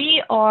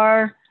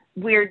we're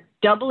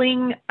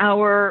doubling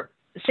our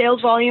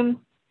sales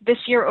volume this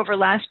year over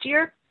last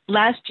year.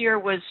 Last year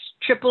was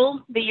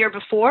triple the year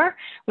before,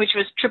 which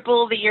was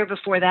triple the year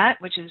before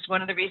that, which is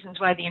one of the reasons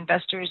why the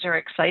investors are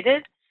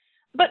excited.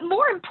 But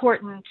more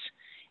important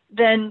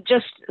than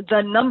just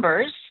the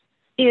numbers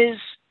is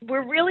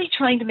we're really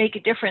trying to make a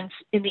difference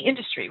in the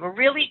industry. We're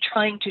really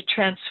trying to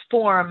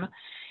transform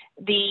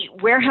the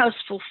warehouse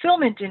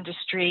fulfillment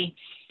industry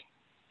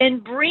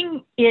and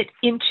bring it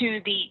into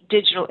the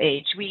digital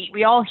age.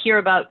 We all hear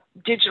about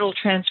digital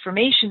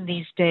transformation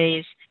these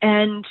days,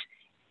 and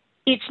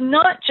it's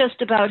not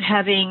just about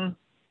having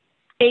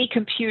a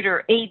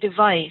computer, a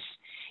device.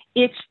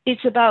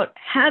 It's about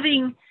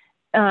having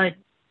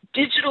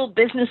digital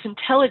business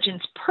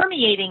intelligence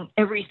permeating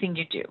everything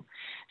you do.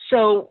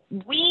 So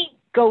we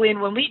go in,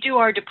 when we do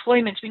our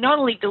deployments, we not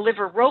only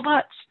deliver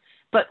robots,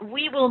 but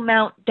we will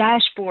mount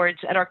dashboards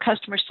at our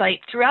customer site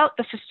throughout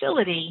the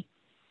facility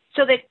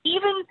so that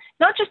even,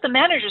 not just the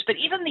managers, but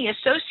even the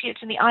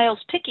associates in the aisles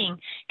picking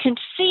can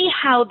see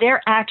how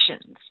their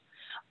actions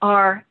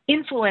are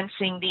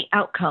influencing the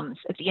outcomes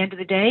at the end of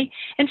the day.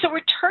 And so we're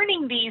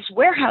turning these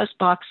warehouse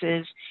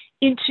boxes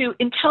into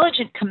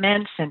intelligent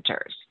command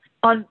centers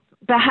on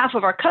behalf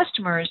of our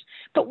customers,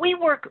 but we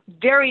work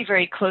very,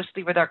 very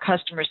closely with our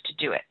customers to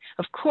do it.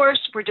 Of course,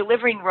 we're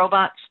delivering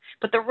robots,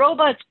 but the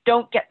robots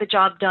don't get the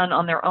job done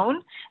on their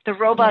own. The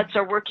robots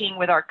are working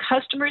with our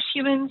customers'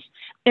 humans,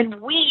 and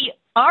we,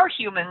 our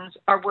humans,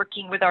 are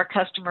working with our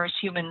customers'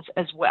 humans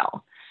as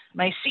well.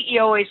 My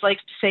CEO always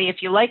likes to say,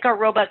 if you like our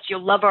robots,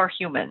 you'll love our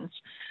humans.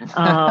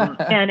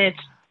 And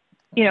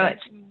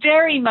it's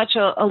very much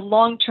a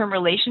long-term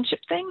relationship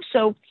thing.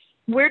 So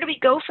where do we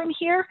go from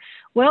here?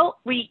 Well,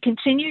 we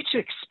continue to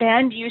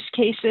expand use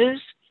cases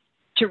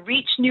to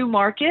reach new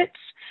markets.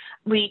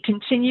 We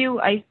continue,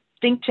 I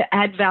think, to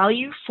add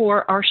value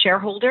for our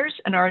shareholders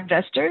and our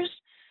investors.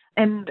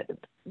 And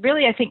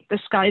really, I think the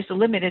sky's the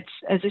limit. It's,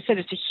 as I said,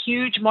 it's a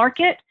huge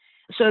market.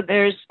 So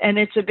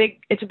it's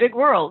a big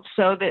world.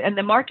 So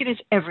the market is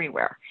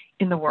everywhere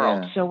in the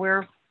world. Yeah. So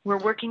we're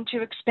working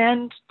to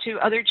expand to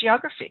other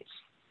geographies.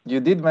 You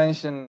did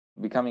mention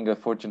becoming a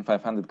Fortune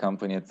 500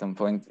 company at some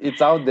point.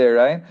 It's out there,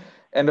 right?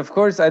 And of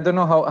course, I don't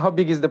know how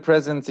big is the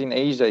presence in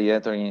Asia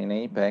yet or in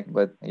APAC,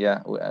 but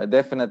yeah,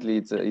 definitely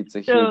it's a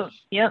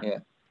huge,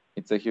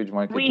 it's a huge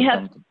market to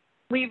come to.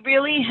 We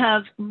really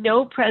have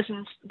no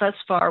presence thus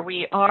far.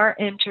 We are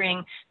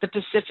entering the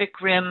Pacific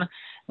Rim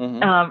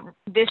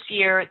this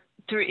year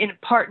in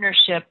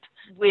partnership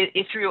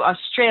through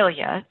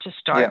Australia to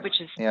start,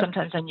 which is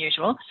sometimes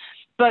unusual.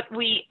 But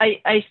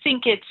I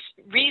think it's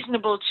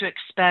reasonable to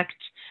expect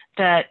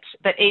that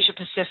Asia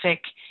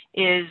Pacific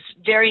is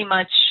very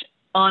much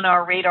on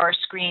our radar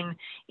screen,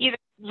 either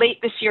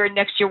late this year or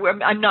next year.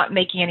 I'm not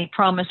making any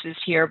promises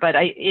here, but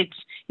it's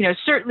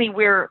certainly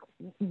we're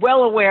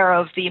well aware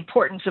of the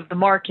importance of the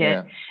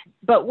market. Yeah.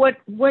 But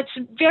what's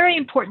very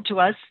important to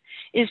us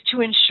is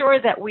to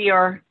ensure that we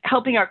are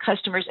helping our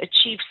customers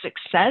achieve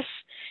success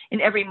in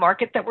every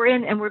market that we're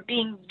in, and we're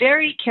being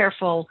very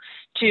careful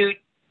to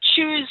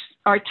choose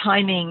our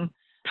timing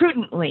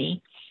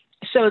prudently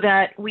so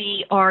that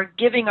we are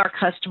giving our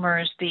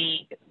customers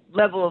the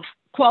level of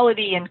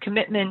quality and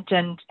commitment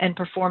and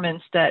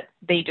performance that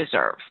they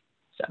deserve.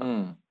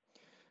 So.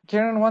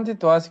 Karen,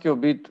 wanted to ask you a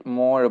bit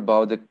more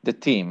about the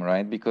team,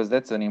 right? Because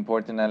that's an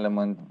important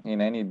element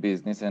in any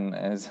business. And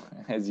as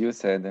you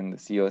said, and the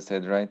CEO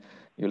said, right,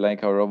 you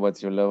like our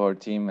robots, you love our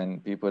team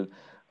and people.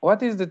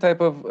 What is the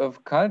type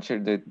of culture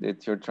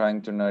that you're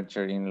trying to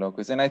nurture in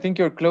Locus? And I think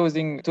you're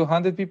closing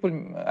 200 people.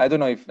 I don't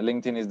know if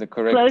LinkedIn is the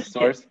correct Close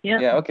source. to, yeah.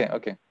 Yeah,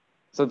 okay.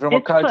 So from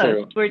It's a culture,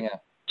 close. We're yeah.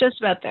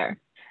 just about there.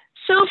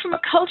 So from a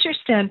culture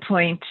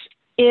standpoint,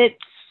 it's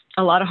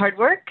a lot of hard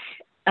work,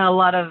 a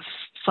lot of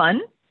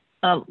fun.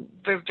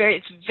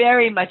 It's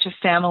very much a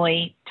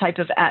family type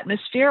of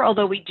atmosphere,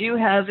 although we do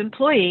have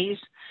employees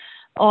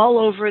all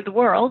over the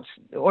world,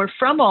 or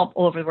from all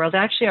over the world.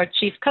 Actually, our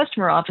chief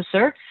customer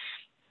officer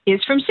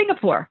is from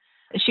Singapore.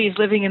 She's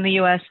living in the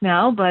U.S.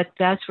 now, but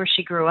that's where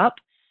she grew up.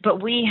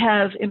 But we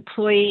have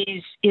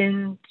employees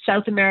in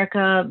South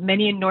America,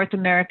 many in North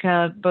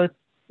America, both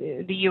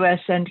the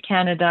U.S. and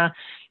Canada.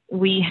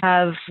 We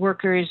have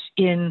workers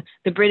in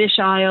the British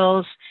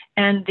Isles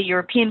and the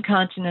European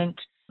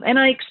continent. And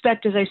I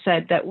expect, as I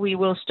said, that we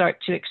will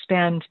start to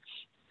expand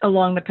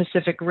along the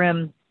Pacific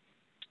Rim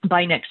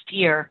by next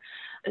year.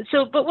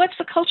 So, but what's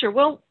the culture?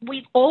 Well,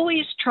 we've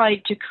always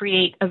tried to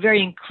create a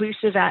very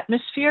inclusive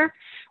atmosphere.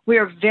 We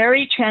are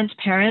very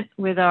transparent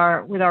with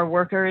our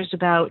workers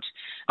about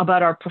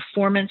our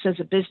performance as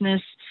a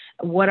business,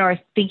 what our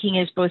thinking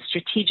is both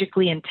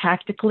strategically and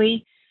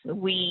tactically.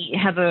 We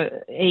have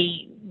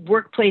a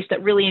workplace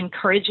that really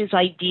encourages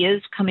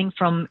ideas coming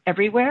from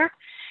everywhere.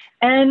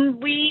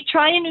 And we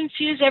try and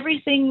infuse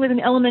everything with an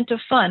element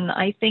of fun.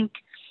 I think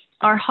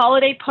our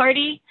holiday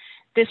party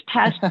this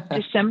past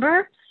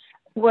December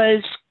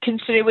was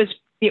considered,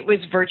 it was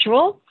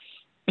virtual,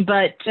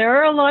 but there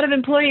are a lot of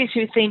employees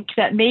who think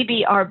that may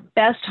be our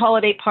best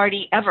holiday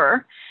party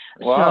ever.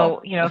 Wow.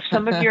 So,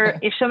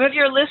 if some of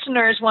your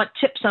listeners want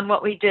tips on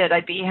what we did,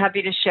 I'd be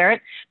happy to share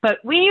it.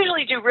 But we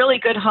usually do really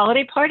good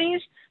holiday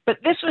parties, but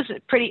this was a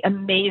pretty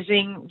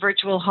amazing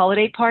virtual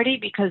holiday party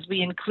because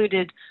we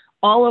included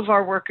all of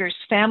our workers'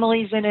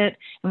 families in it,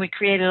 and we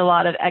created a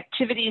lot of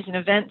activities and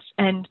events,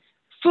 and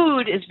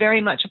food is very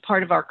much a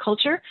part of our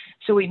culture.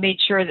 So we made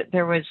sure that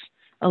there was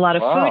a lot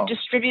of food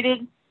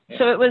distributed. Yeah,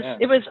 so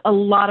it was a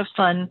lot of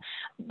fun,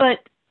 but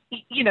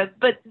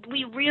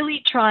we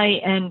really try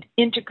and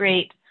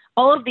integrate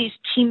all of these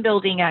team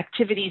building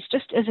activities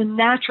just as a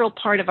natural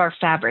part of our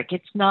fabric.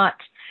 It's not,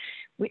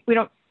 we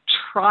don't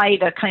try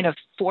to kind of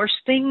force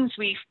things.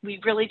 We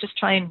really just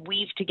try and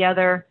weave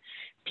together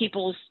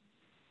people's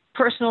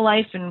personal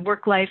life and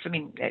work life. I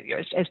mean,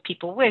 as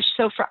people wish.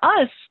 So for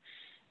us,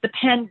 the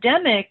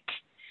pandemic,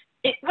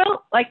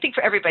 I think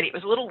for everybody, it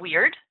was a little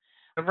weird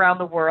around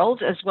the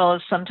world, as well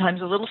as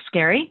sometimes a little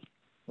scary.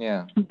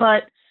 Yeah.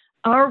 But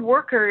our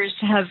workers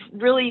have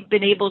really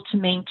been able to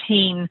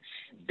maintain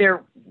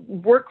their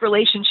work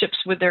relationships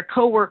with their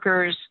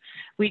coworkers.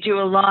 We do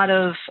a lot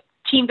of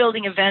team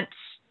building events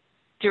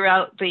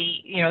throughout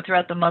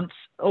the month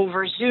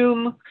over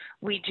Zoom.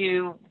 We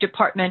do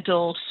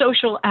departmental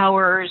social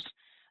hours.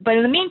 But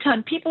in the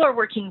meantime, people are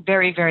working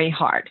very, very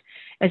hard.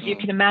 As you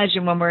can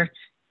imagine, when we're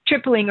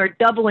tripling or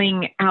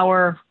doubling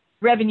our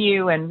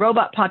revenue and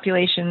robot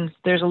populations,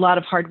 there's a lot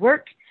of hard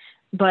work,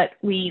 but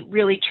we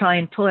really try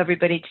and pull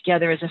everybody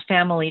together as a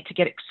family to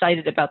get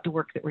excited about the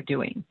work that we're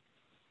doing.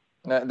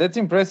 That's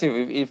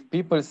impressive. If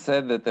people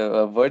said that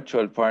a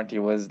virtual party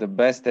was the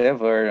best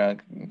ever,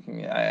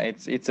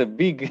 it's a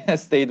big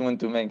statement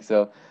to make.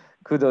 So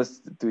kudos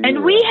to you.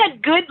 And we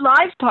had good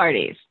live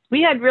parties.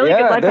 We had really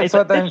good live parties.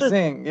 Yeah, that's what I'm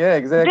saying. Yeah,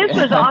 exactly. This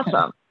was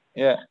awesome.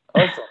 Yeah,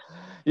 awesome.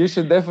 You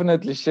should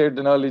definitely share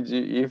the knowledge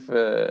if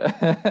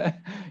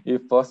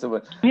if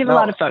possible. We have a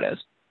lot of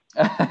photos.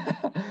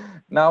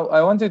 Now,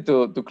 I wanted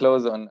to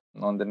close on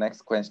the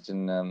next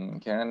question,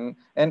 Karen.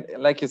 And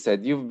like you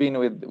said, you've been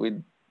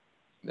with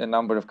a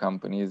number of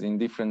companies in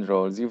different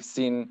roles. You've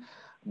seen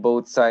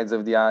both sides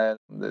of the aisle,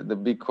 the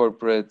big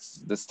corporates,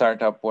 the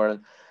startup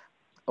world.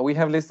 We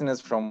have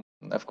listeners from,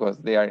 of course,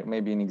 they are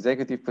maybe in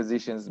executive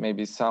positions,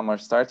 maybe some are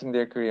starting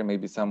their career,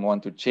 maybe some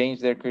want to change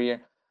their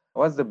career.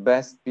 What's the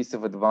best piece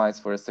of advice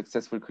for a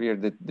successful career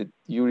that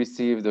you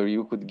received or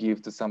you could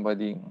give to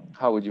somebody?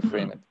 How would you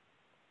frame it?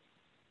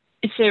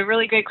 It's a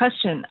really great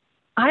question.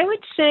 I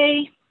would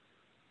say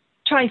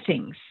try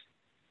things.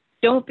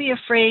 Don't be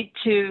afraid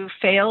to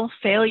fail.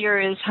 Failure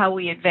is how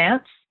we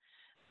advance.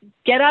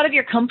 Get out of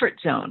your comfort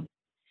zone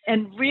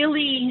and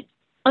really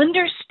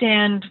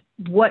understand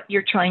what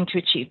you're trying to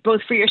achieve,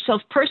 both for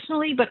yourself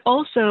personally, but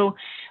also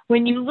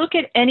when you look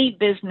at any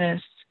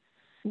business,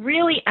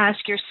 really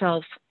ask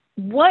yourself,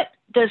 what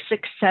does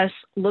success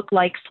look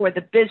like for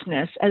the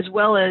business as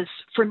well as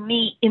for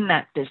me in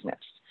that business?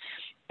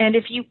 And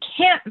if you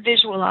can't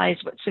visualize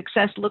what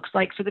success looks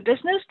like for the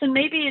business, then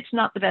maybe it's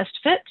not the best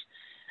fit.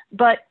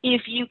 But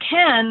if you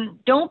can,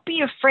 don't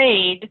be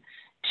afraid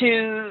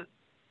to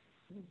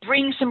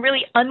bring some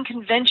really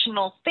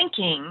unconventional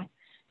thinking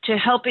to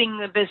helping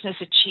the business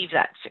achieve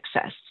that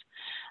success.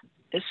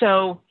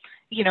 So,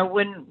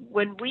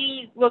 when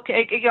we look at,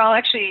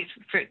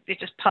 it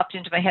just popped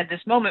into my head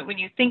this moment. When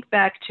you think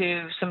back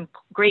to some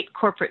great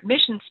corporate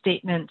mission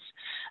statements,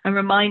 I'm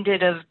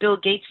reminded of Bill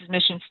Gates'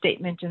 mission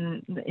statement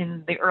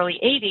in the early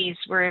 80s,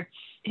 where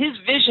his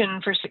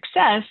vision for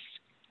success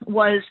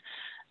was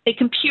a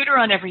computer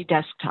on every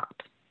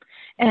desktop.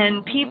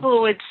 And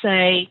people would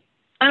say,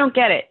 I don't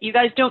get it. You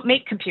guys don't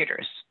make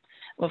computers.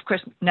 Well, of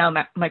course, now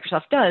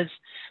Microsoft does.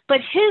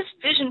 But his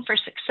vision for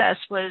success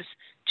was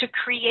to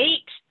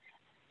create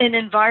an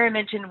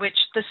environment in which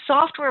the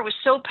software was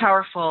so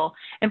powerful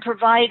and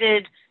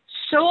provided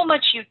so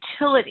much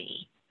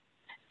utility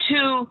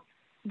to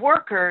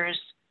workers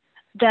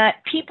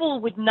that people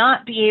would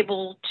not be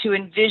able to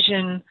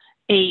envision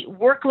a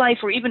work life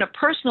or even a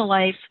personal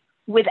life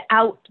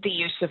without the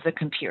use of the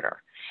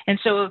computer. And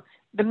so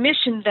the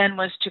mission then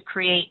was to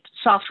create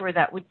software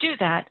that would do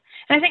that.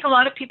 And I think a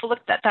lot of people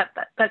looked at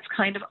that's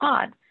kind of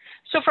odd.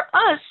 So for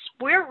us,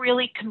 we're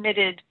really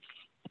committed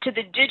to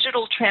the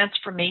digital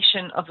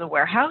transformation of the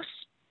warehouse.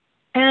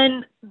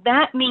 And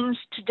that means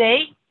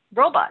today,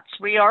 robots.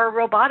 We are a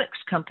robotics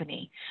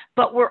company,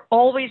 but we're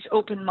always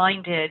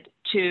open-minded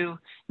to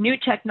new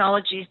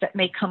technologies that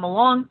may come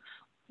along,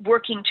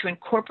 working to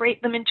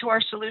incorporate them into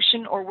our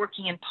solution or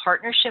working in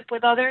partnership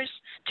with others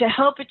to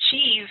help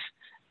achieve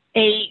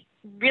a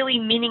really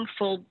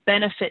meaningful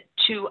benefit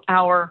to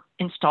our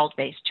installed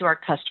base, to our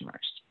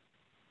customers.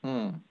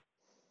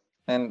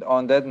 And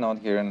on that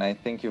note, Karen, I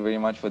thank you very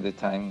much for the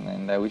time,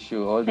 and I wish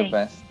you all the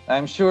best.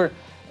 I'm sure,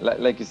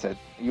 like you said,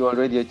 you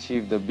already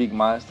achieved a big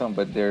milestone,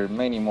 but there are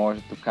many more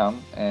to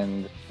come.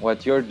 And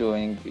what you're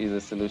doing is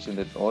a solution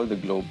that all the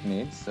globe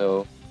needs.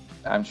 So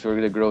I'm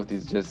sure the growth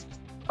is just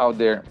out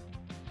there,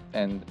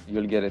 and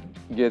you'll get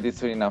it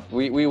soon enough.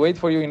 We wait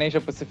for you in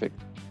Asia Pacific.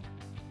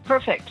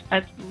 Perfect.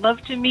 I'd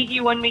love to meet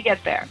you when we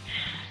get there.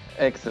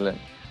 Excellent.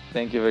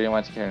 Thank you very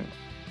much, Karen.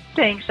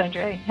 Thanks,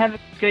 Andre. Have a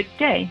good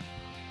day.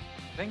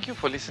 Thank you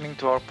for listening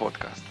to our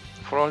podcast.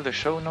 For all the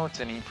show notes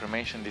and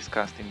information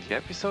discussed in the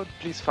episode,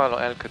 please follow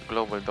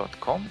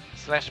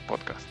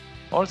elcutglobal.com/podcast.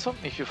 Also,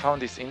 if you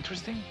found this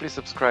interesting, please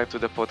subscribe to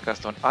the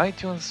podcast on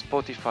iTunes,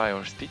 Spotify,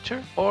 or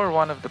Stitcher, or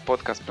one of the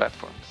podcast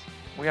platforms.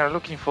 We are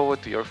looking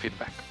forward to your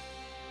feedback.